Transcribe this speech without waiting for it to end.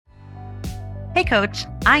Hey, coach,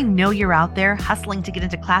 I know you're out there hustling to get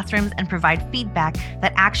into classrooms and provide feedback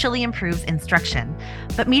that actually improves instruction,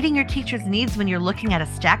 but meeting your teacher's needs when you're looking at a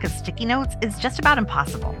stack of sticky notes is just about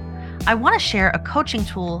impossible. I want to share a coaching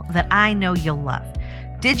tool that I know you'll love.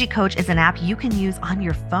 DigiCoach is an app you can use on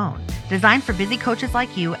your phone, designed for busy coaches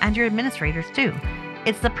like you and your administrators too.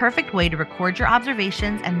 It's the perfect way to record your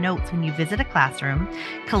observations and notes when you visit a classroom,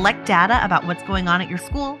 collect data about what's going on at your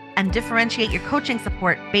school, and differentiate your coaching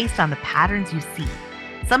support based on the patterns you see.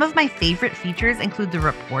 Some of my favorite features include the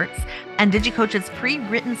reports and DigiCoach's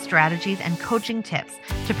pre-written strategies and coaching tips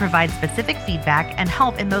to provide specific feedback and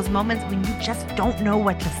help in those moments when you just don't know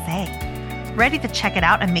what to say. Ready to check it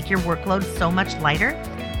out and make your workload so much lighter?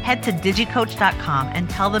 Head to digicoach.com and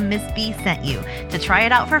tell them Miss B sent you to try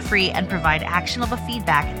it out for free and provide actionable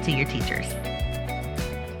feedback to your teachers.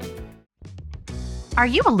 Are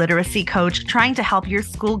you a literacy coach trying to help your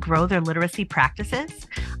school grow their literacy practices?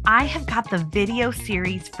 I have got the video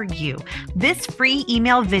series for you. This free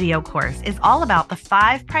email video course is all about the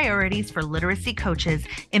 5 priorities for literacy coaches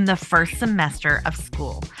in the first semester of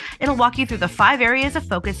school. It'll walk you through the 5 areas of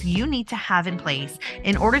focus you need to have in place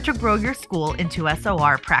in order to grow your school into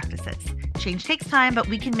SOR practices. Change takes time, but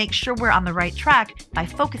we can make sure we're on the right track by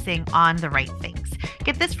focusing on the right things.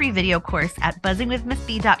 Get this free video course at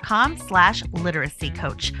buzzingwithmissb.com/literacy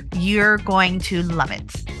coach. You're going to love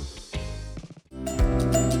it.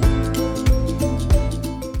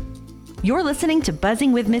 You're listening to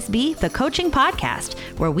Buzzing with Miss B, the coaching podcast,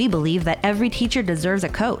 where we believe that every teacher deserves a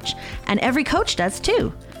coach, and every coach does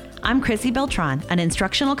too. I'm Chrissy Beltran, an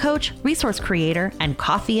instructional coach, resource creator, and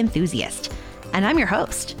coffee enthusiast. And I'm your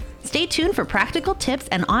host. Stay tuned for practical tips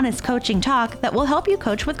and honest coaching talk that will help you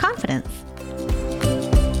coach with confidence.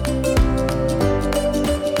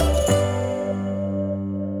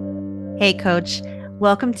 Hey, Coach.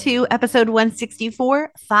 Welcome to episode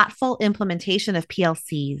 164, Thoughtful Implementation of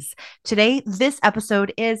PLCs. Today, this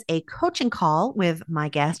episode is a coaching call with my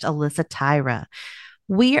guest, Alyssa Tyra.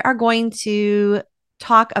 We are going to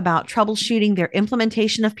talk about troubleshooting their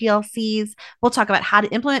implementation of PLCs. We'll talk about how to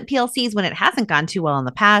implement PLCs when it hasn't gone too well in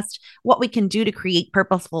the past, what we can do to create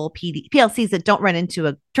purposeful PLCs that don't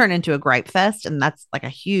turn into a gripe fest. And that's like a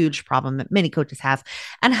huge problem that many coaches have,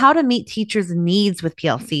 and how to meet teachers' needs with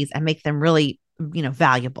PLCs and make them really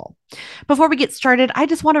valuable. Before we get started, I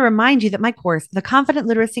just want to remind you that my course, The Confident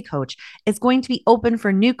Literacy Coach, is going to be open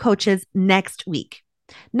for new coaches next week.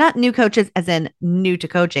 Not new coaches as in new to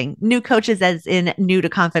coaching, new coaches as in new to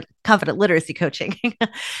confident literacy coaching.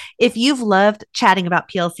 If you've loved chatting about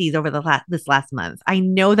PLCs over this last month, I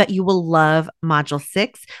know that you will love Module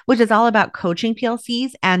 6, which is all about coaching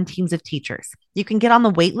PLCs and teams of teachers. You can get on the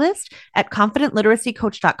wait list at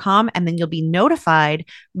confidentliteracycoach.com, and then you'll be notified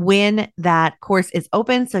when that course is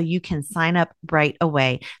open so you can sign up right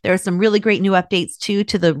away. There are some really great new updates too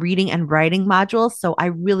to the reading and writing modules, so I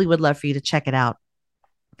really would love for you to check it out.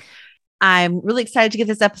 I'm really excited to get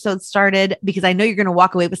this episode started because I know you're going to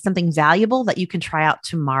walk away with something valuable that you can try out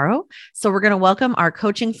tomorrow. So we're going to welcome our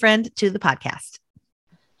coaching friend to the podcast.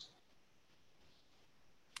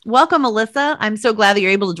 Welcome, Alyssa. I'm so glad that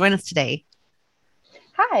you're able to join us today.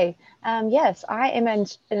 Hi. Yes, I am an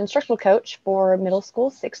instructional coach for middle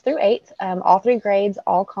school 6 through 8, all 3 grades,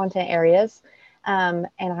 all content areas.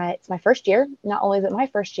 It's my first year. Not only is it my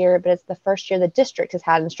first year, but it's the first year the district has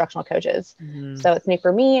had instructional coaches. Mm-hmm. So it's new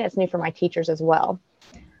for me and it's new for my teachers as well.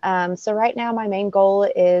 So right now my main goal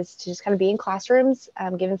is to just kind of be in classrooms,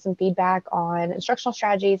 giving some feedback on instructional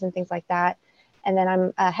strategies and things like that. And then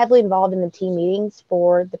I'm heavily involved in the team meetings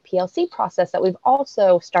for the PLC process that we've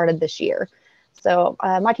also started this year. So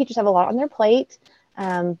my teachers have a lot on their plate,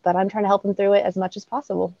 but I'm trying to help them through it as much as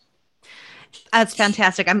possible. That's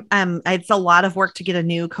fantastic. It's a lot of work to get a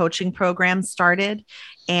new coaching program started.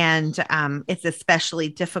 And it's especially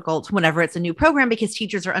difficult whenever it's a new program because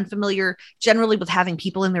teachers are unfamiliar generally with having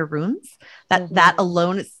people in their rooms. That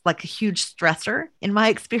alone is like a huge stressor in my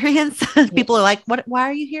experience. People are like, why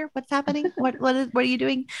are you here? What's happening? What are you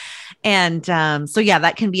doing? And so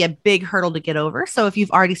that can be a big hurdle to get over. So if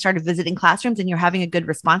you've already started visiting classrooms and you're having a good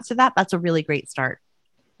response to that, that's a really great start.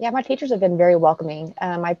 Yeah, my teachers have been very welcoming.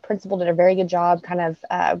 My principal did a very good job kind of,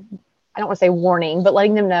 I don't want to say warning, but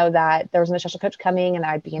letting them know that there was an instructional coach coming and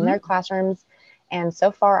I'd be in their classrooms. And so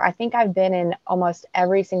far, I think I've been in almost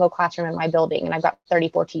every single classroom in my building, and I've got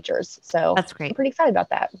 34 teachers. So that's great. I'm pretty excited about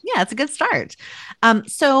that. Yeah, it's a good start.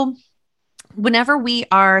 So whenever we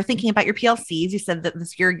are thinking about your PLCs, you said that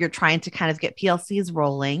this year you're trying to kind of get PLCs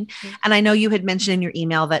rolling. Mm-hmm. And I know you had mentioned in your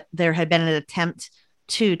email that there had been an attempt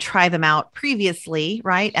to try them out previously,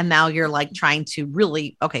 right? And now you're like trying to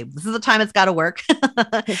really, okay, this is the time it's got to work.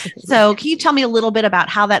 So, can you tell me a little bit about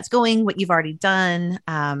how that's going, what you've already done,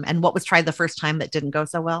 and what was tried the first time that didn't go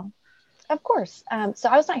so well? Of course. So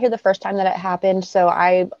I was not here the first time that it happened, so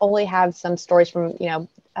I only have some stories from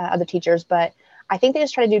other teachers. But I think they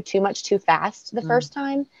just tried to do too much too fast the first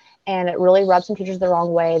time, and it really rubbed some teachers the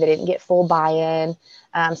wrong way. They didn't get full buy-in.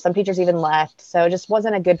 Some teachers even left, so it just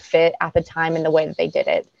wasn't a good fit at the time in the way that they did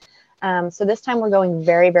it. So this time we're going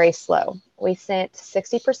very, very slow. We sent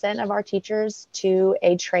 60% of our teachers to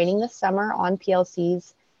a training this summer on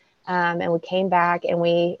PLCs. And we came back and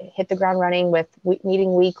we hit the ground running with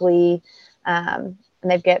meeting weekly. And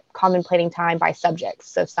they've got common planning time by subjects.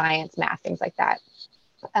 So science, math, things like that.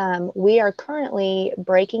 We are currently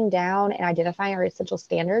breaking down and identifying our essential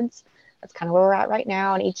standards. That's kind of where we're at right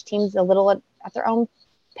now. And each team's a little at their own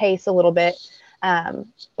pace a little bit.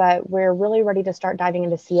 But we're really ready to start diving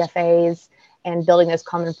into CFAs and building those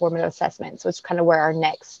common formative assessments. So it's kind of where our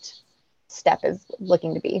next step is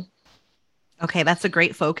looking to be. Okay, that's a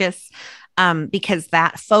great focus, because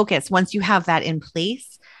that focus, once you have that in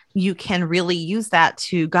place, you can really use that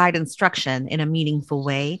to guide instruction in a meaningful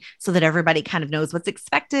way so that everybody kind of knows what's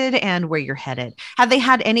expected and where you're headed. Have they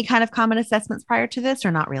had any kind of common assessments prior to this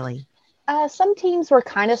or not really? Some teams were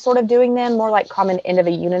kind of sort of doing them more like common end of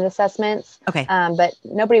a unit assessments. Okay. But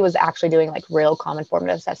nobody was actually doing like real common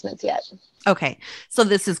formative assessments yet. Okay. So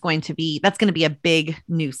that's going to be a big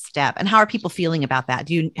new step. And how are people feeling about that?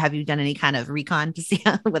 Have you done any kind of recon to see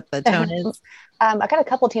what the tone is? I got a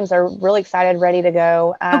couple of teams that are really excited, ready to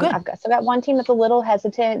go. Good. I've got one team that's a little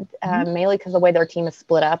hesitant, mainly because the way their team is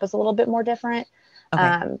split up is a little bit more different.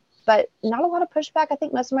 Okay. But not a lot of pushback. I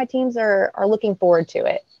think most of my teams are looking forward to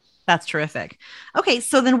it. That's terrific. Okay.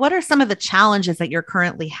 So then what are some of the challenges that you're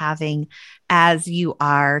currently having as you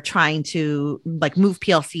are trying to like move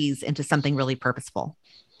PLCs into something really purposeful?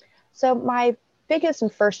 So my biggest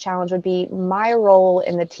and first challenge would be my role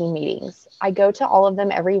in the team meetings. I go to all of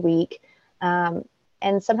them every week.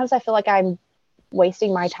 And sometimes I feel like I'm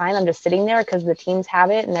wasting my time. I'm just sitting there because the teams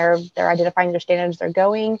have it and they're identifying their standards, they're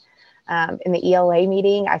going. In the ELA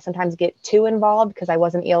meeting, I sometimes get too involved because I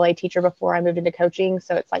was an ELA teacher before I moved into coaching.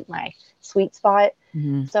 So it's like my sweet spot.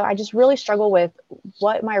 Mm-hmm. So I just really struggle with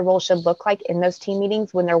what my role should look like in those team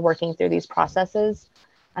meetings when they're working through these processes.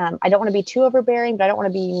 I don't want to be too overbearing, but I don't want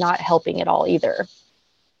to be not helping at all either.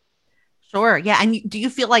 Sure. Yeah. And do you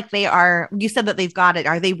feel like you said that they've got it.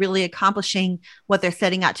 Are they really accomplishing what they're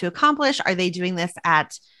setting out to accomplish? Are they doing this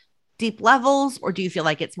at deep levels, or do you feel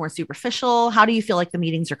like it's more superficial? How do you feel like the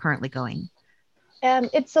meetings are currently going?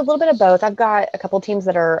 It's a little bit of both. I've got a couple of teams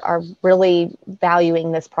that are really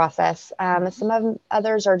valuing this process. Some of them,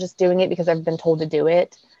 others are just doing it because I've been told to do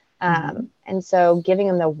it. And so giving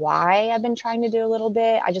them the why I've been trying to do a little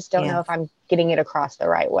bit. I just don't know if I'm getting it across the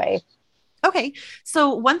right way. Okay.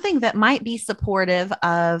 So one thing that might be supportive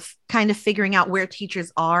of kind of figuring out where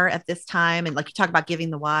teachers are at this time, and like you talk about giving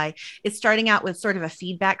the why, is starting out with sort of a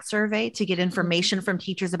feedback survey to get information from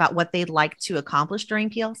teachers about what they'd like to accomplish during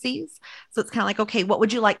PLCs. So it's kind of like, okay, what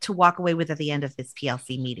would you like to walk away with at the end of this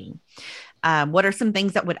PLC meeting? What are some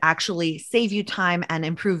things that would actually save you time and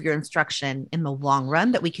improve your instruction in the long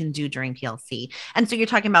run that we can do during PLC? And so you're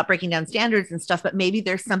talking about breaking down standards and stuff, but maybe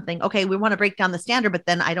there's something, okay, we want to break down the standard, but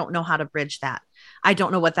then I don't know how to bridge that. I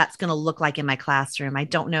don't know what that's going to look like in my classroom. I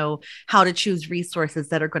don't know how to choose resources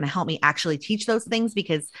that are going to help me actually teach those things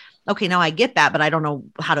because, okay, now I get that, but I don't know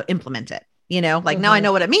how to implement it. Now I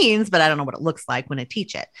know what it means, but I don't know what it looks like when I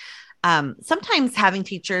teach it. Sometimes having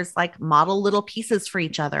teachers like model little pieces for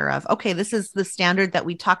each other of, okay, this is the standard that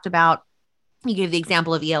we talked about. You gave the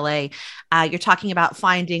example of ELA. You're talking about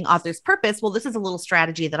finding author's purpose. Well, this is a little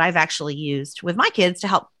strategy that I've actually used with my kids to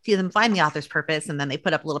help them find the author's purpose. And then they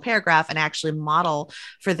put up a little paragraph and actually model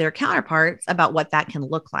for their counterparts about what that can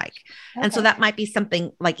look like. Okay. And so that might be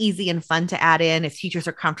something like easy and fun to add in if teachers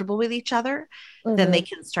are comfortable with each other. Then they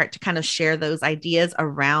can start to kind of share those ideas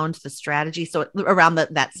around the strategy. So around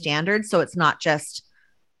that standard. So it's not just,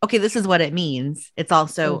 okay, this is what it means. It's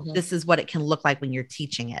also, this is what it can look like when you're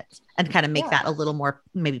teaching it, and kind of make that a little more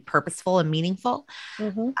maybe purposeful and meaningful.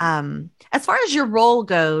 As far as your role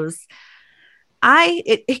goes,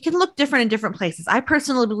 it can look different in different places. I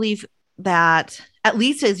personally believe that at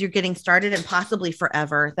least as you're getting started and possibly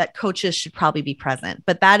forever, that coaches should probably be present,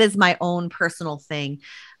 but that is my own personal thing.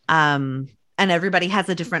 And everybody has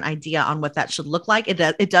a different idea on what that should look like.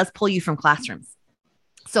 It does pull you from classrooms.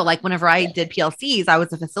 So like whenever I did PLCs, I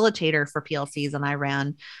was a facilitator for PLCs, and I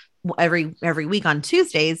ran every week on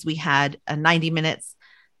Tuesdays. We had 90 minutes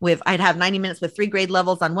I'd have 90 minutes with 3 grade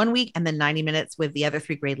levels on one week and then 90 minutes with the other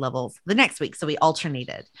 3 grade levels the next week. So we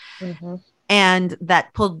alternated. Mm-hmm. And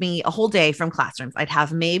that pulled me a whole day from classrooms. I'd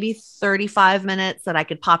have maybe 35 minutes that I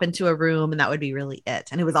could pop into a room and that would be really it.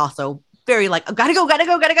 And it was also very like, oh, gotta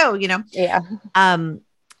go, Yeah.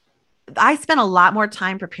 I spent a lot more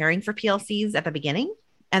time preparing for PLCs at the beginning.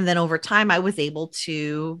 And then over time, I was able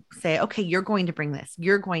to say, okay, you're going to bring this,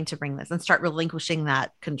 and start relinquishing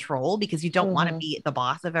that control because you don't want to be the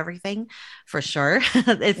boss of everything for sure,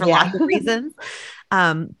 for lots of reasons.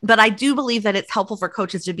 But I do believe that it's helpful for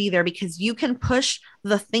coaches to be there because you can push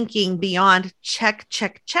the thinking beyond check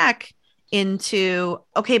into,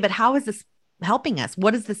 okay, but how is this helping us?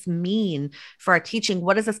 What does this mean for our teaching?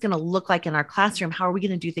 What is this going to look like in our classroom? How are we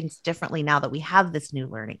going to do things differently now that we have this new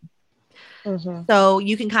learning? So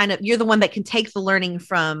you can you're the one that can take the learning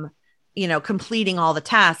from, completing all the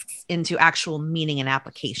tasks into actual meaning and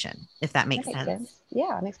application, if that makes sense.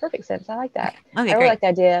 Yeah, it makes perfect sense. I like that. Okay, I really like the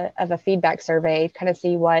idea of a feedback survey, kind of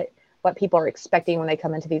see what people are expecting when they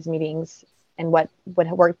come into these meetings and what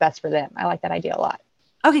would work best for them. I like that idea a lot.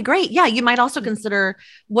 Okay, great. Yeah, you might also consider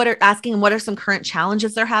what are some current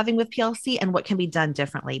challenges they're having with PLC and what can be done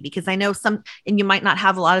differently. Because I know and you might not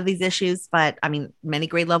have a lot of these issues, but I mean, many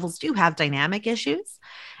grade levels do have dynamic issues.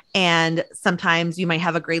 And sometimes you might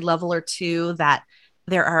have a grade level or two that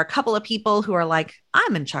there are a couple of people who are like,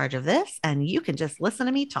 I'm in charge of this and you can just listen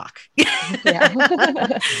to me talk.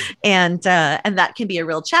 And that can be a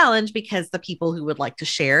real challenge because the people who would like to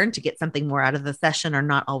share and to get something more out of the session are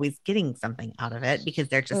not always getting something out of it because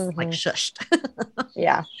they're just like shushed.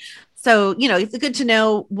 Yeah. So, it's good to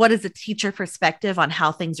know what is a teacher perspective on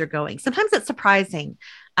how things are going. Sometimes it's surprising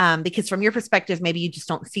because from your perspective, maybe you just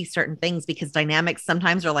don't see certain things because dynamics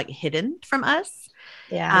sometimes are like hidden from us.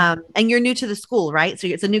 Yeah. And you're new to the school, right? So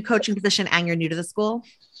it's a new coaching position and you're new to the school.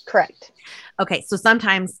 Correct. Okay. So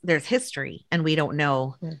sometimes there's history and we don't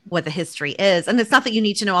know what the history is. And it's not that you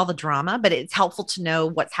need to know all the drama, but it's helpful to know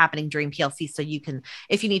what's happening during PLC. So you can,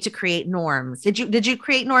 if you need to create norms, did you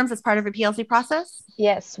create norms as part of your PLC process?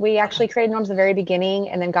 Yes, we actually created norms at the very beginning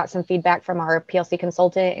and then got some feedback from our PLC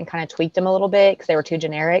consultant and kind of tweaked them a little bit because they were too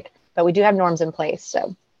generic, but we do have norms in place.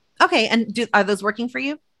 So. Okay. And are those working for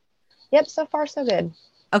you? Yep. So far, so good.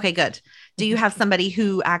 Okay, good. Do you have somebody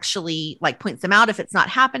who actually like points them out if it's not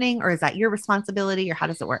happening, or is that your responsibility, or how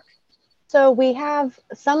does it work? So we have,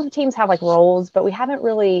 some teams have like roles, but we haven't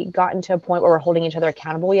really gotten to a point where we're holding each other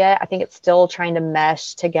accountable yet. I think it's still trying to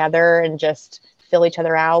mesh together and just fill each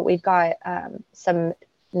other out. We've got some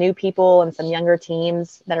new people and some younger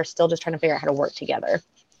teams that are still just trying to figure out how to work together.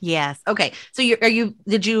 Yes. Okay. So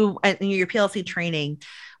did you, in your PLC training,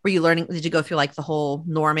 were you learning, did you go through like the whole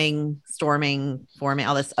norming, storming, forming,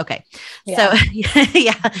 all this? Okay. Yeah. So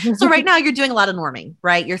yeah. So right now you're doing a lot of norming,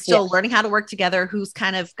 right? You're still learning how to work together, who's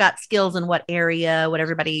kind of got skills in what area, what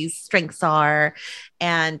everybody's strengths are.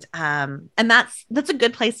 And that's a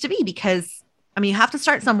good place to be because I mean, you have to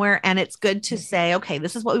start somewhere and it's good to say, okay,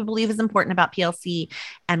 this is what we believe is important about PLC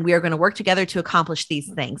and we are going to work together to accomplish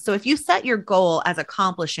these things. So if you set your goal as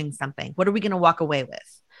accomplishing something, what are we going to walk away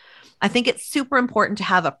with? I think it's super important to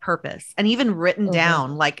have a purpose and even written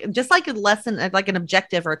down, like just like a lesson, like an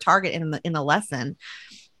objective or a target in a lesson.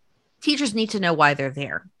 Teachers need to know why they're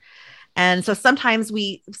there. And so sometimes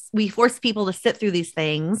we force people to sit through these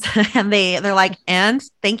things and they're like, and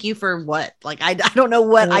thank you for what? Like, I don't know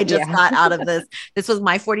what I just got out of this. This was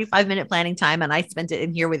my 45-minute planning time and I spent it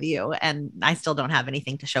in here with you and I still don't have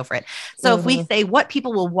anything to show for it. So if we say what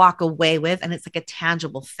people will walk away with, and it's like a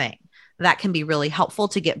tangible thing, that can be really helpful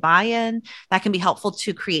to get buy-in. That can be helpful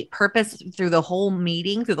to create purpose through the whole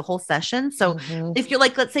meeting, through the whole session. So if you're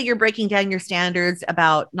like, let's say you're breaking down your standards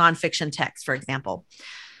about nonfiction text, for example,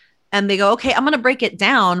 and they go, okay, I'm going to break it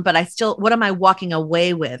down, but what am I walking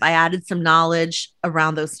away with? I added some knowledge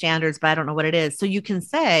around those standards, but I don't know what it is. So you can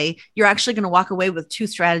say you're actually going to walk away with 2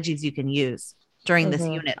 strategies you can use during this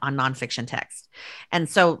unit on nonfiction text. And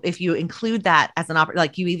so if you include that as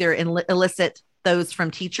like you either elicit those from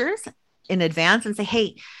teachers in advance and say,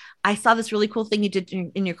 hey, I saw this really cool thing you did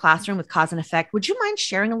in your classroom with cause and effect. Would you mind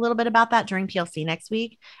sharing a little bit about that during PLC next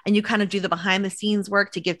week? And you kind of do the behind the scenes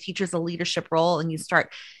work to give teachers a leadership role. And you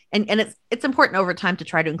start, and it's important over time to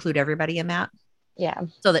try to include everybody in that. Yeah.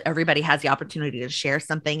 So that everybody has the opportunity to share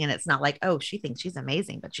something. And it's not like, oh, she thinks she's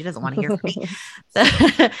amazing, but she doesn't want to hear from me.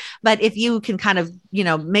 So, but if you can kind of,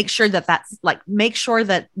 make sure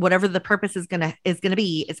that whatever the purpose is going to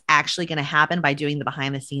be is actually going to happen by doing the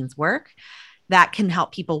behind the scenes work, that can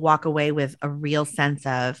help people walk away with a real sense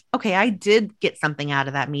of, okay, I did get something out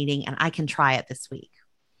of that meeting and I can try it this week.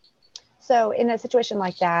 So in a situation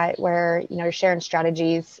like that, where, you're sharing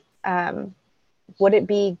strategies, would it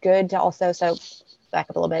be good to also, so back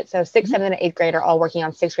up a little bit. So 6th, 7th, and 8th grade are all working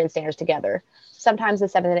on 6th grade standards together. Sometimes the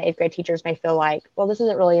 7th and 8th grade teachers may feel like, well, this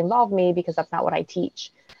doesn't really involve me because that's not what I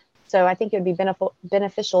teach. So I think it would be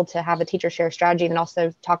beneficial to have a teacher share strategy and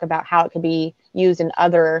also talk about how it could be used in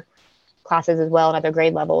other classes as well and other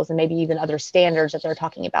grade levels and maybe even other standards that they're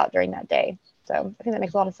talking about during that day. So I think that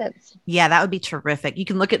makes a lot of sense. Yeah, that would be terrific. You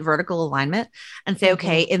can look at vertical alignment and say,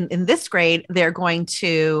 okay, in this grade, they're going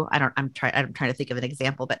to, I'm trying to think of an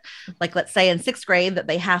example, but like, let's say in 6th grade that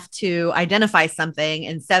they have to identify something.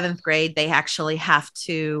 In 7th grade, they actually have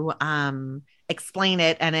to, explain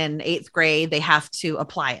it. And in 8th grade, they have to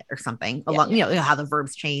apply it or something along, how the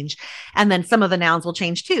verbs change. And then some of the nouns will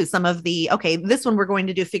change too. Some of okay, this one, we're going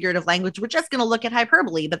to do figurative language. We're just going to look at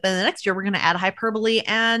hyperbole, but then the next year we're going to add hyperbole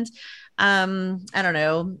and assonance.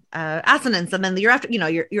 And then the year after,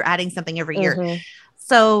 you're adding something every year.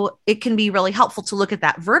 So it can be really helpful to look at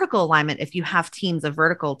that vertical alignment if you have teams of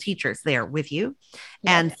vertical teachers there with you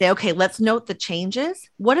and say, okay, let's note the changes.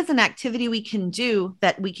 What is an activity we can do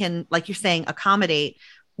that we can, like you're saying, accommodate?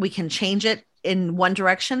 We can change it in one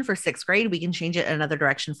direction for 6th grade. We can change it in another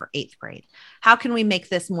direction for 8th grade. How can we make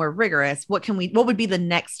this more rigorous? What would be the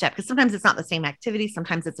next step? Because sometimes it's not the same activity.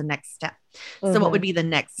 Sometimes it's a next step. So what would be the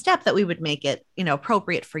next step that we would make it,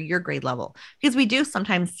 appropriate for your grade level? Because we do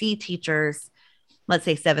sometimes see teachers, let's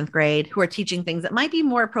say 7th grade, who are teaching things that might be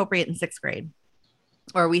more appropriate in 6th grade.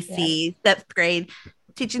 Or we see 7th grade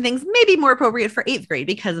teaching things maybe more appropriate for 8th grade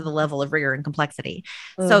because of the level of rigor and complexity.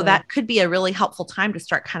 So that could be a really helpful time to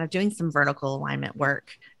start kind of doing some vertical alignment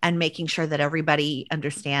work and making sure that everybody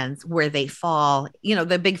understands where they fall.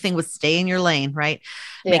 The big thing was stay in your lane, right?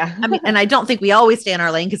 Yeah. And I don't think we always stay in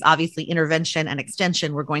our lane because obviously intervention and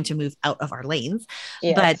extension, we're going to move out of our lanes.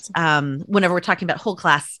 Yes. But whenever we're talking about whole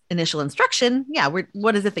class initial instruction,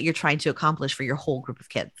 what is it that you're trying to accomplish for your whole group of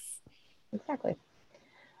kids? Exactly.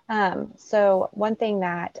 So one thing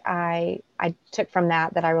that I took from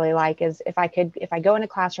that I really like is if I go into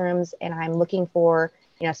classrooms and I'm looking for,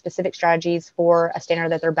 specific strategies for a standard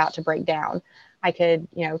that they're about to break down, I could,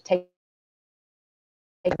 take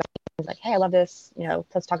like, hey, I love this,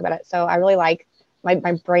 let's talk about it. So I really like my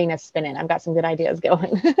brain is spinning. I've got some good ideas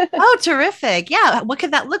going. Oh, terrific. Yeah. What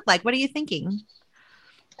could that look like? What are you thinking?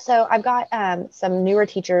 So I've got some newer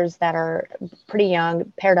teachers that are pretty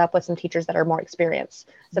young paired up with some teachers that are more experienced.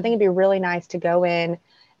 So I think it'd be really nice to go in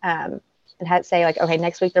and say like, okay,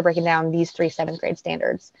 next week they're breaking down these 3 7th grade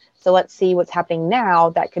standards. So let's see what's happening now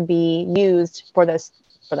that could be used for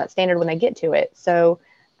that standard when they get to it. So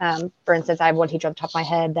for instance, I have one teacher off the top of my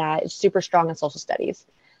head that is super strong in social studies.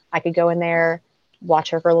 I could go in there, watch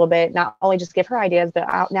her for a little bit, not only just give her ideas,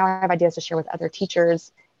 but now I have ideas to share with other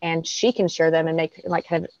teachers. And she can share them and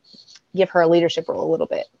kind of give her a leadership role a little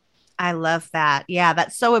bit. I love that. Yeah,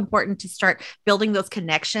 that's so important to start building those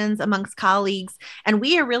connections amongst colleagues. And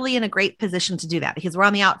we are really in a great position to do that because we're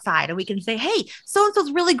on the outside and we can say, hey,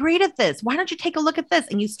 so-and-so's really great at this. Why don't you take a look at this?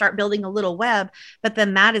 And you start building a little web, but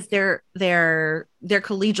then that is their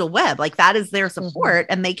collegial web. Like that is their support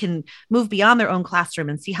and they can move beyond their own classroom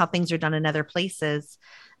and see how things are done in other places.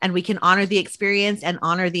 And we can honor the experience and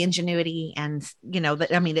honor the ingenuity. And,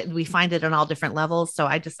 we find it on all different levels. So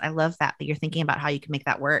I love that you're thinking about how you can make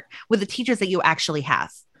that work with the teachers that you actually have.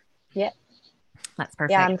 Yeah. That's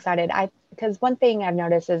perfect. Yeah, I'm excited. Because one thing I've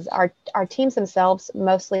noticed is our teams themselves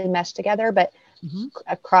mostly mesh together, but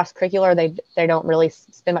across curricular, they don't really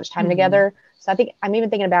spend much time together. So I think I'm even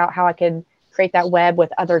thinking about how I could create that web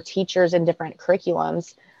with other teachers in different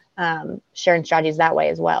curriculums, sharing strategies that way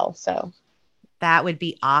as well. So that would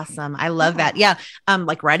be awesome. I love that. Yeah.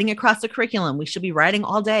 Like writing across the curriculum. We should be writing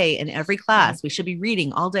all day in every class. We should be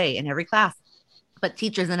reading all day in every class. But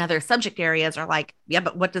teachers in other subject areas are like, yeah,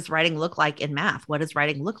 but what does writing look like in math? What does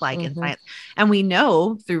writing look like in science? And we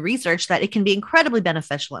know through research that it can be incredibly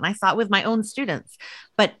beneficial. And I saw it with my own students,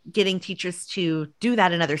 but getting teachers to do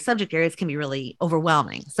that in other subject areas can be really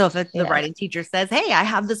overwhelming. So if the writing teacher says, hey, I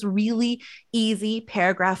have this really easy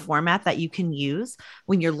paragraph format that you can use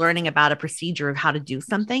when you're learning about a procedure of how to do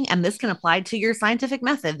something. And this can apply to your scientific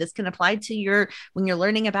method. This can apply to when you're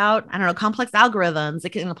learning about, complex algorithms,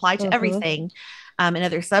 it can apply to everything. In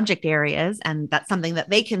other subject areas. And that's something that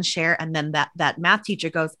they can share. And then that math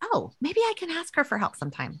teacher goes, oh, maybe I can ask her for help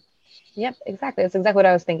sometime. Yep, exactly. That's exactly what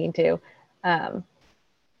I was thinking too.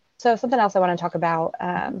 So something else I want to talk about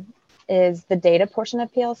is the data portion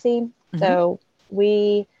of PLC. So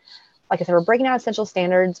like I said, we're breaking down essential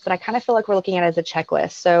standards, but I kind of feel like we're looking at it as a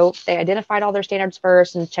checklist. So they identified all their standards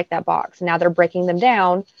first and checked that box. Now they're breaking them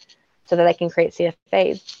down so that they can create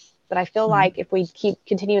CFAs. But I feel like if we keep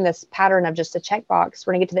continuing this pattern of just a checkbox,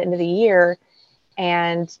 we're going to get to the end of the year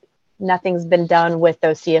and nothing's been done with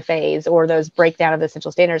those CFAs or those breakdown of the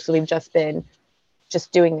essential standards. So we've just been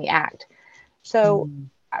doing the act. So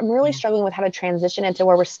I'm really struggling with how to transition into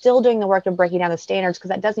where we're still doing the work of breaking down the standards, because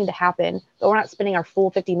that does need to happen, but we're not spending our full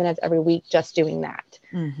 50 minutes every week just doing that.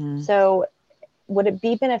 So would it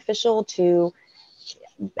be beneficial to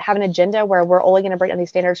have an agenda where we're only going to break down these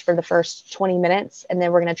standards for the first 20 minutes and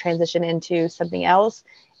then we're going to transition into something else?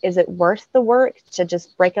 Is it worth the work to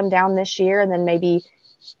just break them down this year and then maybe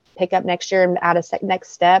pick up next year and add a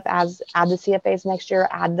next step, add the CFAs next year,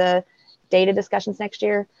 add the data discussions next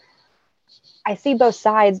year? I see both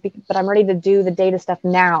sides, but I'm ready to do the data stuff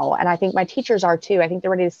now. And I think my teachers are too. I think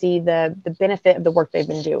they're ready to see the benefit of the work they've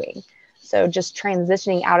been doing. So just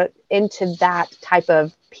transitioning out into that type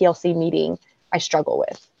of PLC meeting, I struggle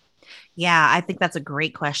with. Yeah, I think that's a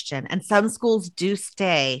great question. And some schools do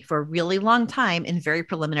stay for a really long time in very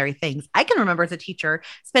preliminary things. I can remember as a teacher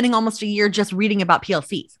spending almost a year just reading about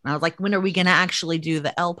PLCs. And I was like, when are we going to actually do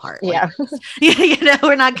the L part? Yeah. Like,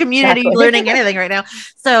 we're not community learning anything right now.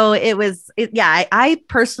 So I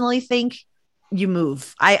personally think you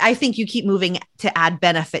move. I think you keep moving to add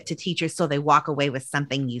benefit to teachers so they walk away with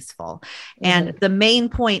something useful. And the main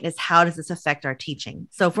point is, how does this affect our teaching?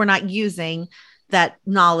 So if we're not using that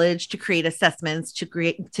knowledge to create assessments,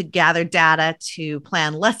 to gather data, to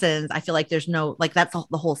plan lessons, I feel like there's no, like, that's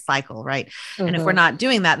the whole cycle, right? And if we're not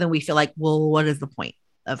doing that, then we feel like, well, what is the point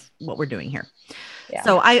of what we're doing here? Yeah.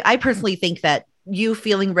 So I personally think that you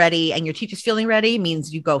feeling ready and your teachers feeling ready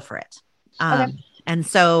means you go for it. And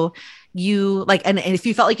so you like, and if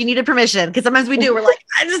you felt like you needed permission, because sometimes we do, we're like,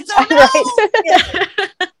 I just don't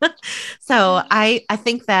know. So I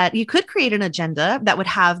think that you could create an agenda that would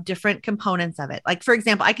have different components of it. Like, for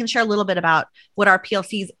example, I can share a little bit about what our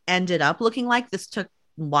PLCs ended up looking like. This took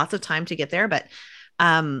lots of time to get there, but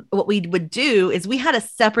what we would do is we had a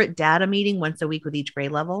separate data meeting once a week with each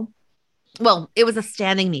grade level. Well, it was a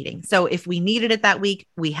standing meeting. So if we needed it that week,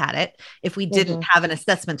 we had it. If we didn't have an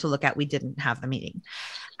assessment to look at, we didn't have the meeting.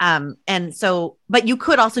 And so, but you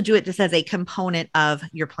could also do it just as a component of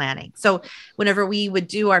your planning. So whenever we would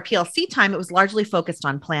do our PLC time, it was largely focused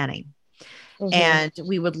on planning. And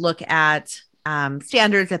we would look at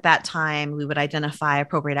standards at that time. We would identify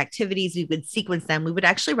appropriate activities. We would sequence them. We would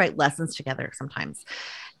actually write lessons together sometimes.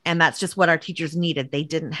 And that's just what our teachers needed. They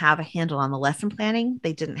didn't have a handle on the lesson planning.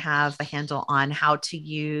 They didn't have a handle on how to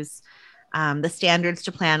use the standards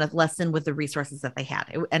to plan a lesson with the resources that they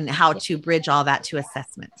had, and how to bridge all that to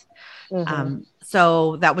assessment.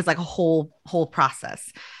 So that was like a whole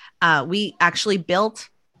process. We actually built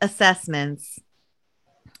assessments.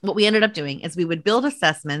 What we ended up doing is we would build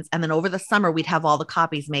assessments, and then over the summer we'd have all the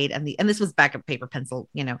copies made. And this was back of paper pencil,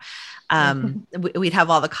 we'd have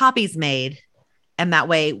all the copies made. And that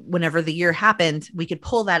way, whenever the year happened, we could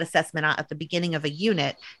pull that assessment out at the beginning of a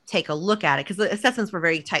unit, take a look at it, because the assessments were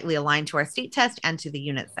very tightly aligned to our state test and to the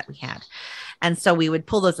units that we had. And so we would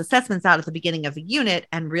pull those assessments out at the beginning of a unit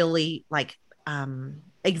and really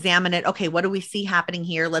examine it. Okay, what do we see happening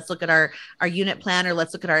here? Let's look at our unit plan, or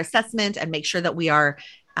let's look at our assessment and make sure that we are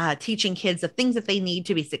teaching kids the things that they need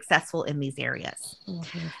to be successful in these areas.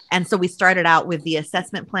 And so we started out with the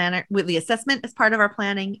assessment planner, with the assessment as part of our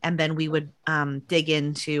planning. And then we would dig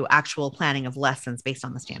into actual planning of lessons based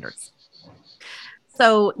on the standards.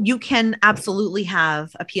 So you can absolutely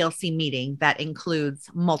have a PLC meeting that includes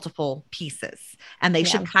multiple pieces, and they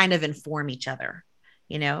should kind of inform each other.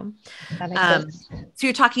 That makes sense. So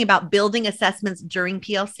you're talking about building assessments during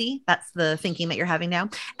PLC. That's the thinking that you're having now.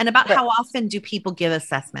 And about how often do people give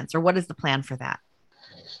assessments, or what is the plan for that?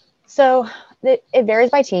 So it varies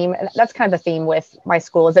by team. That's kind of the theme with my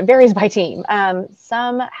school, is it varies by team.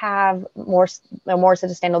 Some have more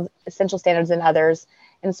essential standards than others.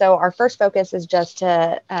 And so our first focus is just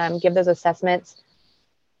to give those assessments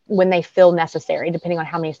when they feel necessary, depending on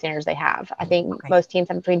how many standards they have. I think most teams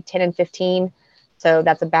have between 10 and 15. So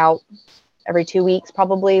that's about every 2 weeks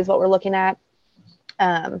probably is what we're looking at.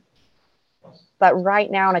 But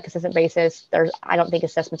right now, on a consistent basis, I don't think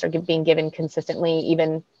assessments are being given consistently,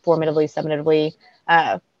 even formatively, summatively,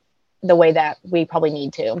 the way that we probably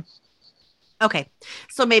need to. Okay.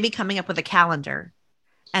 So maybe coming up with a calendar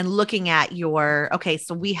and looking at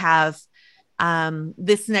so we have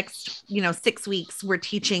this next, 6 weeks, we're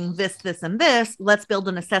teaching this, this, and this. Let's build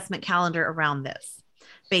an assessment calendar around this.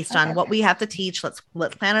 Based on what we have to teach, let's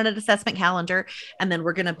plan on an assessment calendar, and then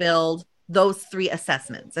we're going to build those 3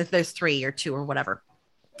 assessments. If there's 3 or 2 or whatever,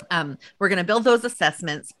 we're going to build those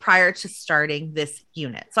assessments prior to starting this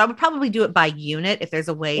unit. So I would probably do it by unit if there's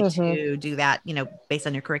a way to do that, based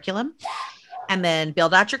on your curriculum, and then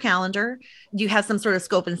build out your calendar. Do you have some sort of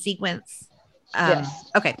scope and sequence? Yes.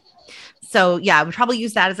 Okay. So yeah, I would probably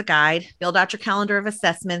use that as a guide, build out your calendar of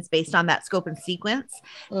assessments based on that scope and sequence.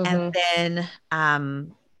 And Mm-hmm.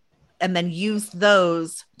 then, and then use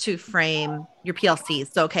those to frame your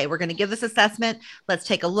PLCs. So, okay, we're going to give this assessment. Let's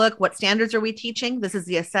take a look. What standards are we teaching? This is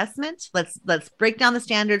the assessment. Let's break down the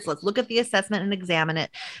standards. Let's look at the assessment and examine it.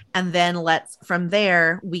 And then from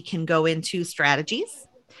there, we can go into strategies.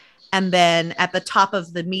 And then at the top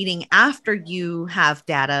of the meeting, after you have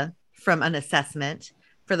data from an assessment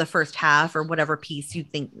for the first half or whatever piece you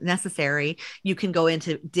think necessary, you can go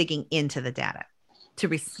into digging into the data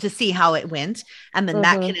to see how it went. And then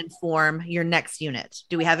that can inform your next unit.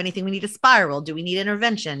 Do we have anything we need to spiral? Do we need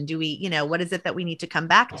intervention? Do we, what is it that we need to come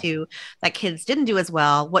back to that kids didn't do as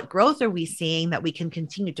well? What growth are we seeing that we can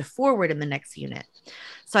continue to forward in the next unit?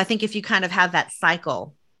 So I think if you kind of have that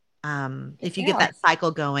cycle, if you get that cycle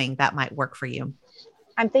going, that might work for you.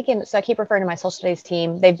 I'm thinking, so I keep referring to my social studies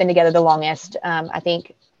team. They've been together the longest. I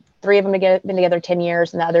think 3 of them have been together 10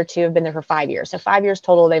 years and the other 2 have been there for 5 years. So 5 years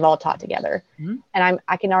total, they've all taught together. Mm-hmm. And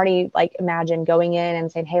I can already like imagine going in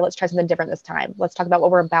and saying, hey, let's try something different this time. Let's talk about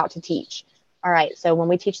what we're about to teach. All right. So when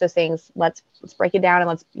we teach those things, let's break it down and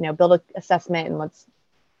let's, build an assessment and let's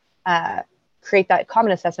create that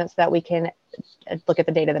common assessment so that we can look at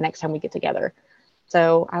the data the next time we get together.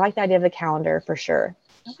 So I like the idea of the calendar for sure.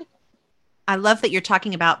 I love that you're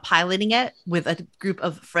talking about piloting it with a group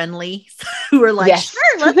of friendlies who are like,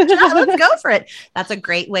 sure, let's go for it. That's a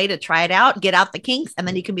great way to try it out, get out the kinks. And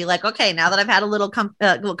then you can be like, okay, now that I've had a little comfort,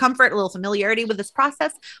 a little familiarity with this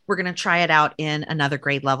process, we're going to try it out in another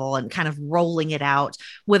grade level and kind of rolling it out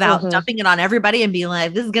without dumping it on everybody and being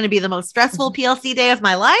like, this is going to be the most stressful PLC day of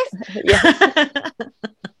my life.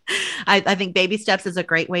 I think baby steps is a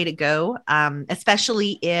great way to go,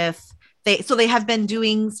 especially if they have been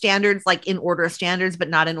doing standards like in order of standards, but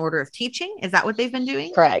not in order of teaching. Is that what they've been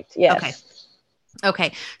doing? Correct. Yes.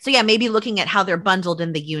 Okay. So yeah, maybe looking at how they're bundled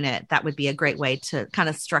in the unit, that would be a great way to kind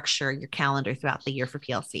of structure your calendar throughout the year for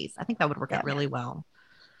PLCs. I think that would work out really well.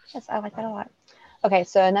 Yes, I like that a lot. Okay.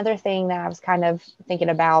 So another thing that I was kind of thinking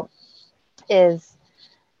about is,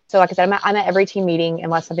 so like I said, I'm at every team meeting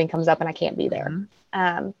unless something comes up and I can't be there.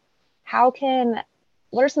 Mm-hmm.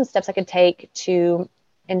 What are some steps I could take to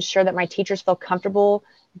ensure that my teachers feel comfortable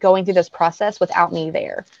going through this process without me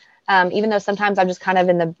there? Even though sometimes I'm just kind of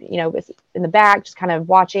in the back, just kind of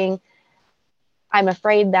watching, I'm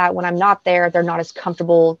afraid that when I'm not there, they're not as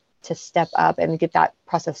comfortable to step up and get that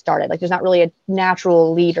process started. Like there's not really a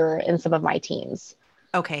natural leader in some of my teams.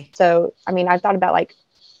 Okay. So, I mean, I thought about like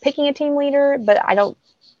picking a team leader, but I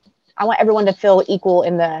want everyone to feel equal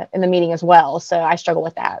in the meeting as well. So I struggle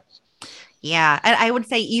with that. Yeah. And I would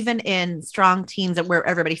say even in strong teams where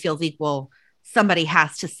everybody feels equal, somebody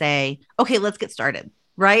has to say, okay, let's get started.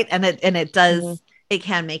 Right. And it does, it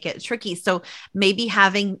can make it tricky. So maybe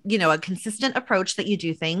having, a consistent approach that you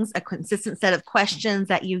do things, a consistent set of questions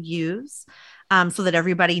that you use so that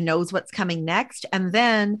everybody knows what's coming next. And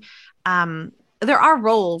then there are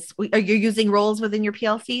roles. Are you using roles within your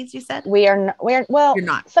PLCs, you said? Well, you're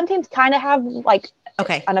not. Some teams kind of have like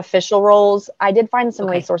unofficial roles. I did find some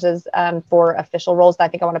resources for official roles that I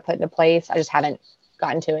think I want to put into place. I just haven't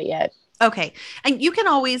gotten to it yet. Okay. And you can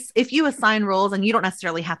always, if you assign roles and you don't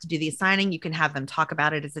necessarily have to do the assigning, you can have them talk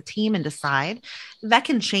about it as a team and decide. That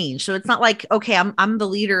can change. So it's not like, okay, I'm the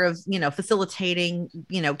leader of, facilitating,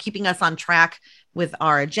 keeping us on track with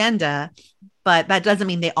our agenda, but that doesn't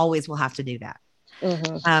mean they always will have to do that.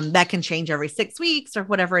 Mm-hmm. That can change every 6 weeks or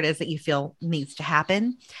whatever it is that you feel needs to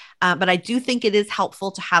happen. But I do think it is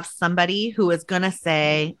helpful to have somebody who is going to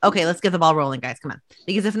say, okay, let's get the ball rolling, guys. Come on.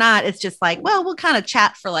 Because if not, it's just like, well, we'll kind of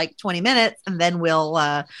chat for like 20 minutes and then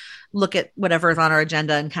we'll look at whatever is on our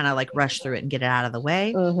agenda and kind of like rush through it and get it out of the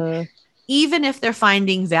way. Mm-hmm. Even if they're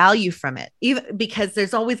finding value from it, even because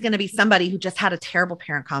there's always going to be somebody who just had a terrible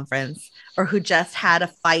parent conference or who just had a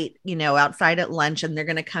fight, outside at lunch, and they're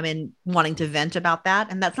going to come in wanting to vent about that.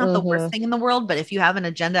 And that's not the worst thing in the world. But if you have an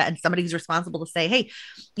agenda and somebody's responsible to say, hey,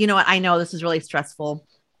 you know what, I know this is really stressful.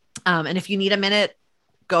 And if you need a minute,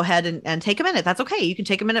 go ahead and take a minute. That's okay. You can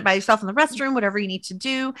take a minute by yourself in the restroom, whatever you need to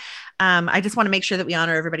do. I just want to make sure that we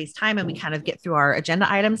honor everybody's time and we kind of get through our agenda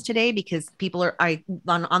items today, because people are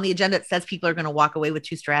on the agenda. It says people are going to walk away with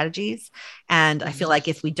 2 strategies. And I feel like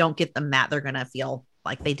if we don't get them that, they're going to feel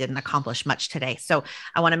like they didn't accomplish much today. So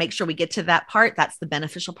I want to make sure we get to that part. That's the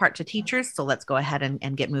beneficial part to teachers. So let's go ahead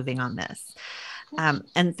and get moving on this. And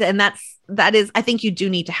that is, I think you do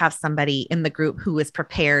need to have somebody in the group who is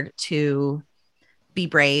prepared to be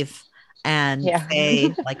brave and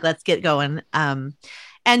say like, let's get going. And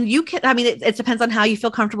you can, it depends on how you feel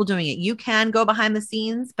comfortable doing it. You can go behind the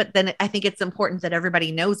scenes, but then I think it's important that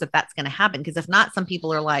everybody knows that that's going to happen. Because if not, some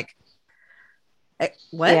people are like,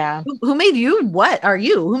 What? Yeah. Who made you? What are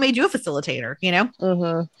you? Who made you a facilitator?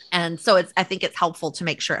 Mm-hmm. And so I think it's helpful to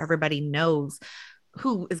make sure everybody knows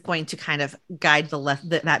who is going to kind of guide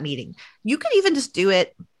that meeting. You could even just do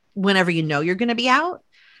it whenever you know you're going to be out.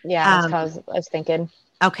 Yeah, that's kind of what I was thinking.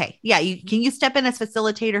 Okay. Yeah. Can you step in as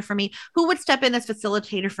facilitator for me? Who would step in as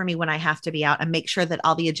facilitator for me when I have to be out and make sure that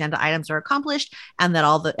all the agenda items are accomplished and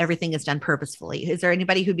that everything is done purposefully? Is there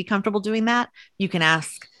anybody who'd be comfortable doing that? You can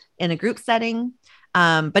ask in a group setting.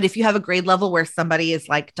 But if you have a grade level where somebody is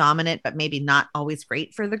like dominant, but maybe not always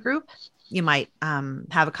great for the group, you might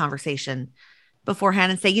have a conversation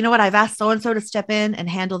beforehand and say, you know what, I've asked so-and-so to step in and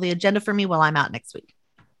handle the agenda for me while I'm out next week.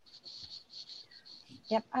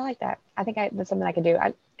 Yep, I like that. I think that's something I could do.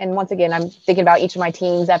 And once again, I'm thinking about each of my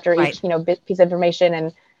teams after each, piece of information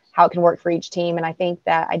and how it can work for each team. And I think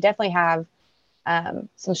that I definitely have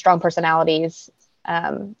some strong personalities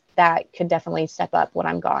that could definitely step up when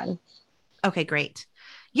I'm gone. Okay, great.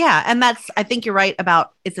 Yeah. And I think you're right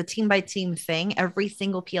about it's a team by team thing. Every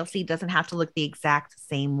single PLC doesn't have to look the exact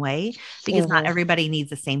same way because not everybody needs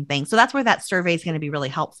the same thing. So that's where that survey is going to be really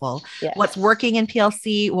helpful. Yes. What's working in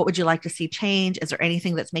PLC? What would you like to see change? Is there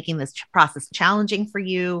anything that's making this process challenging for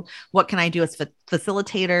you? What can I do as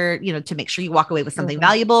facilitator, to make sure you walk away with something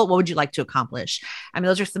valuable? What would you like to accomplish? I mean,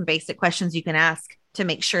 those are some basic questions you can ask to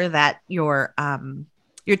make sure that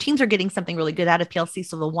your teams are getting something really good out of PLC,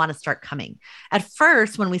 so they'll want to start coming. At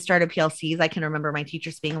first, when we started PLCs, I can remember my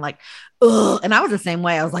teachers being like, "Ugh," and I was the same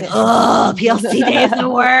way. I was like, "Oh, PLC day is the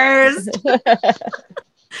worst."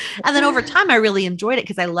 And then over time, I really enjoyed it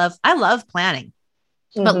because I love planning,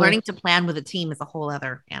 but learning to plan with a team is a whole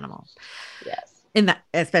other animal. Yes,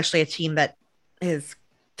 especially a team that is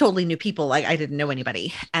totally new people. Like I didn't know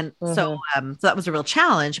anybody. And so that was a real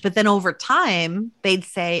challenge. But then over time, they'd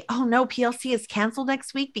say, oh no, PLC is canceled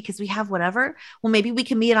next week because we have whatever. Well, maybe we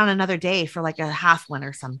can meet on another day for like a half one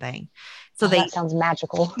or something. So that sounds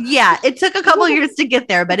magical. Yeah, it took a couple of years to get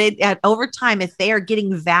there, but over time, if they are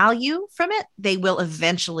getting value from it, they will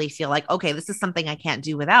eventually feel like, okay, this is something I can't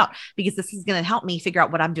do without because this is going to help me figure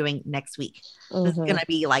out what I'm doing next week. This is going to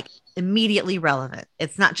be like immediately relevant.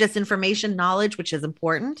 It's not just information knowledge, which is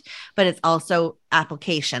important, but it's also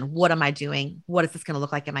application. What am I doing? What is this going to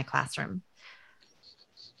look like in my classroom?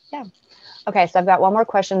 Yeah. Okay. So I've got one more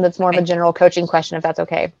question that's more of a general coaching question, if that's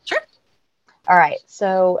okay. Sure. All right.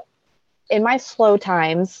 So in my slow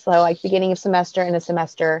times, so like beginning of semester and the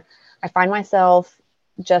semester, I find myself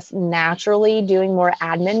just naturally doing more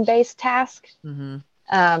admin-based tasks because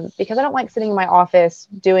I don't like sitting in my office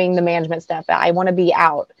doing the management stuff. I want to be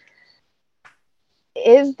out.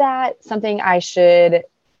 Is that something I should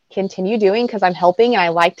continue doing because I'm helping and I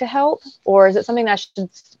like to help? Or is it something that I should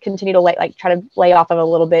continue to try to lay off of a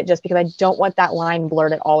little bit just because I don't want that line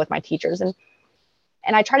blurred at all with my teachers?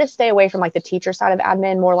 And I try to stay away from like the teacher side of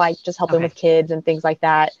admin, more like just helping with kids and things like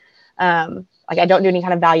that. Like I don't do any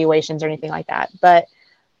kind of valuations or anything like that, but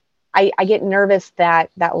I get nervous that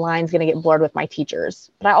that line's going to get blurred with my teachers.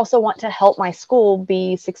 But I also want to help my school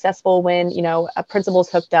be successful when, a principal's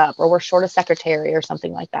hooked up or we're short a secretary or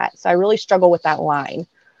something like that. So I really struggle with that line.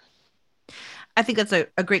 I think that's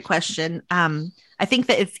a great question. I think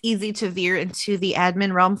that it's easy to veer into the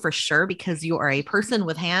admin realm for sure, because you are a person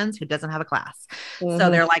with hands who doesn't have a class. So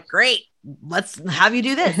they're like, great, let's have you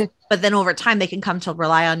do this. But then over time, they can come to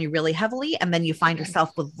rely on you really heavily. And then you find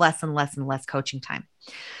yourself with less and less and less coaching time.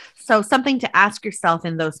 So something to ask yourself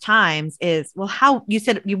in those times is, well, how you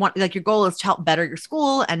said you want, like your goal is to help better your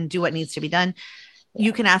school and do what needs to be done.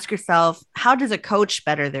 You can ask yourself, how does a coach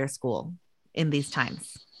better their school in these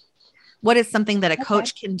times? What is something that a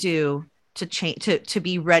coach can do to change, to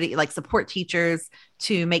be ready, like support teachers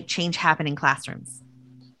to make change happen in classrooms?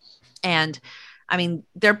 And I mean,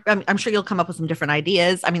 I'm sure you'll come up with some different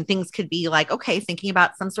ideas. I mean, things could be like, okay, thinking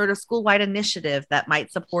about some sort of school-wide initiative that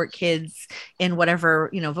might support kids in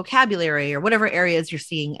whatever, vocabulary or whatever areas you're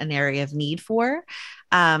seeing an area of need for.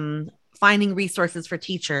 Finding resources for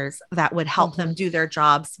teachers that would help them do their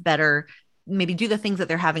jobs better, maybe do the things that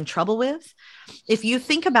they're having trouble with. If you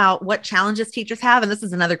think about what challenges teachers have, and this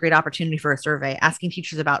is another great opportunity for a survey, asking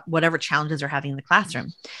teachers about whatever challenges they're having in the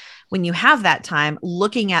classroom. When you have that time,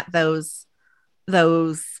 looking at those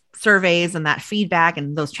surveys and that feedback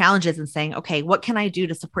and those challenges and saying, okay, what can I do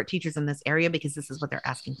to support teachers in this area? Because this is what they're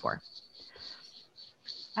asking for.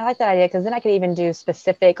 I like that idea, because then I could even do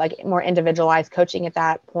specific, like more individualized coaching at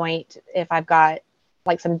that point. If I've got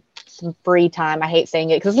like some free time, I hate saying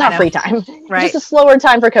it because it's not free time, right? It's just a slower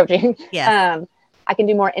time for coaching. Yes. I can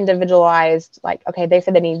do more individualized, like, okay, they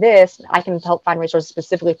said they need this. I can help find resources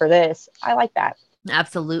specifically for this. I like that.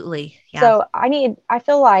 Absolutely. Yeah. So I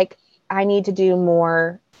feel like I need to do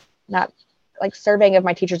more, not like surveying of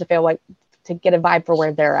my teachers to feel like to get a vibe for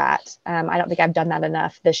where they're at. I don't think I've done that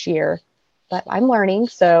enough this year, but I'm learning.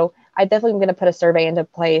 So I definitely am going to put a survey into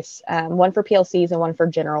place, one for PLCs and one for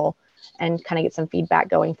general, and kind of get some feedback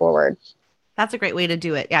going forward. That's a great way to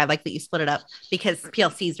do it. Yeah, I like that you split it up because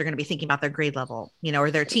PLCs are going to be thinking about their grade level,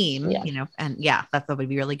 or their team, and that would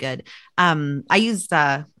be really good. I use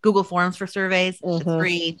Google Forms for surveys. It's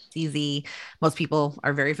free, it's easy. Most people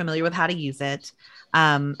are very familiar with how to use it.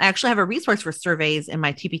 I actually have a resource for surveys in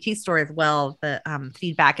my TPT store as well, the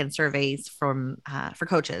feedback and surveys for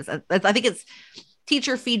coaches. I think it's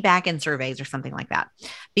teacher feedback and surveys or something like that,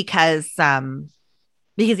 because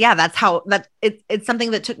it's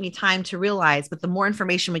something that took me time to realize, but the more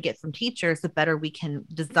information we get from teachers, the better we can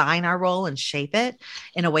design our role and shape it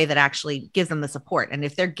in a way that actually gives them the support. And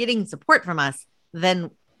if they're getting support from us,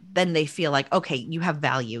 then they feel like, okay, you have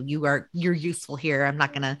value. You're useful here. I'm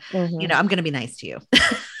not going to, I'm going to be nice to you.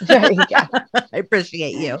 Yeah. I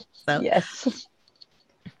appreciate you. So yes.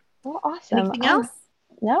 Well, awesome. Anything else?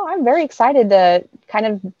 No, I'm very excited to kind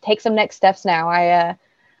of take some next steps now. I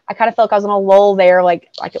kind of felt like I was in a lull there. Like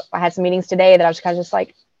I had some meetings today that I was kind of just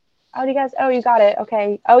like, oh, you got it.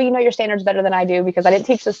 Okay. Oh, you know your standards better than I do because I didn't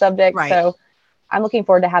teach the subject. Right. So I'm looking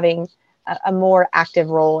forward to having a more active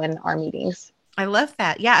role in our meetings. I love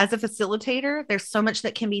that. Yeah. As a facilitator, there's so much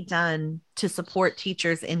that can be done to support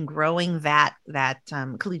teachers in growing that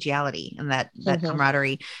collegiality and that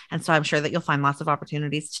camaraderie. And so I'm sure that you'll find lots of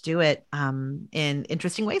opportunities to do it in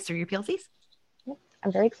interesting ways through your PLCs.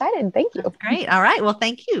 I'm very excited. Thank you. That's great. All right. Well,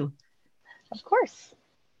 thank you. Of course.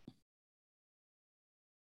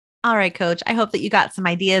 All right, Coach. I hope that you got some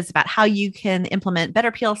ideas about how you can implement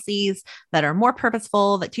better PLCs that are more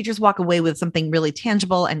purposeful, that teachers walk away with something really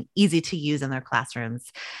tangible and easy to use in their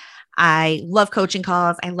classrooms. I love coaching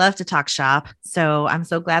calls. I love to talk shop. So I'm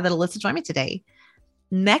so glad that Alyssa joined me today.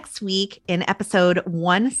 Next week in episode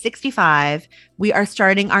 165, we are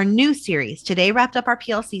starting our new series. Today wrapped up our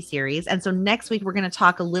PLC series. And so next week, we're going to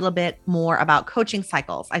talk a little bit more about coaching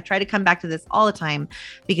cycles. I try to come back to this all the time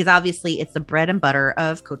because obviously it's the bread and butter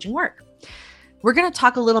of coaching work. We're going to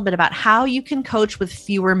talk a little bit about how you can coach with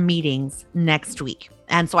fewer meetings next week.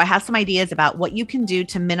 And so I have some ideas about what you can do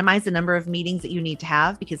to minimize the number of meetings that you need to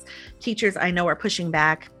have, because teachers I know are pushing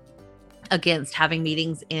back against having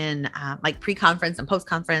meetings in like pre-conference and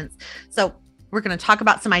post-conference. So we're going to talk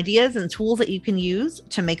about some ideas and tools that you can use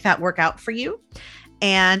to make that work out for you.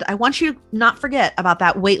 And I want you to not forget about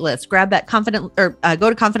that wait list. Grab that go to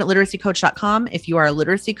confidentliteracycoach.com if you are a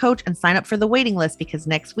literacy coach and sign up for the waiting list, because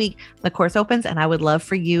next week the course opens and I would love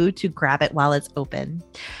for you to grab it while it's open.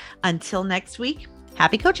 Until next week,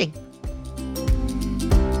 happy coaching.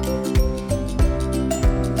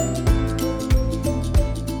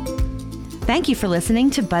 Thank you for listening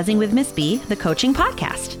to Buzzing with Miss B, the coaching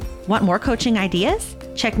podcast. Want more coaching ideas?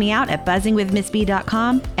 Check me out at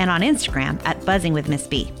buzzingwithmissb.com and on Instagram at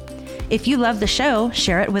buzzingwithmissb. If you love the show,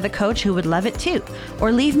 share it with a coach who would love it too,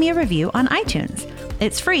 or leave me a review on iTunes.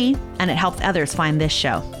 It's free and it helps others find this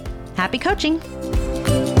show. Happy coaching!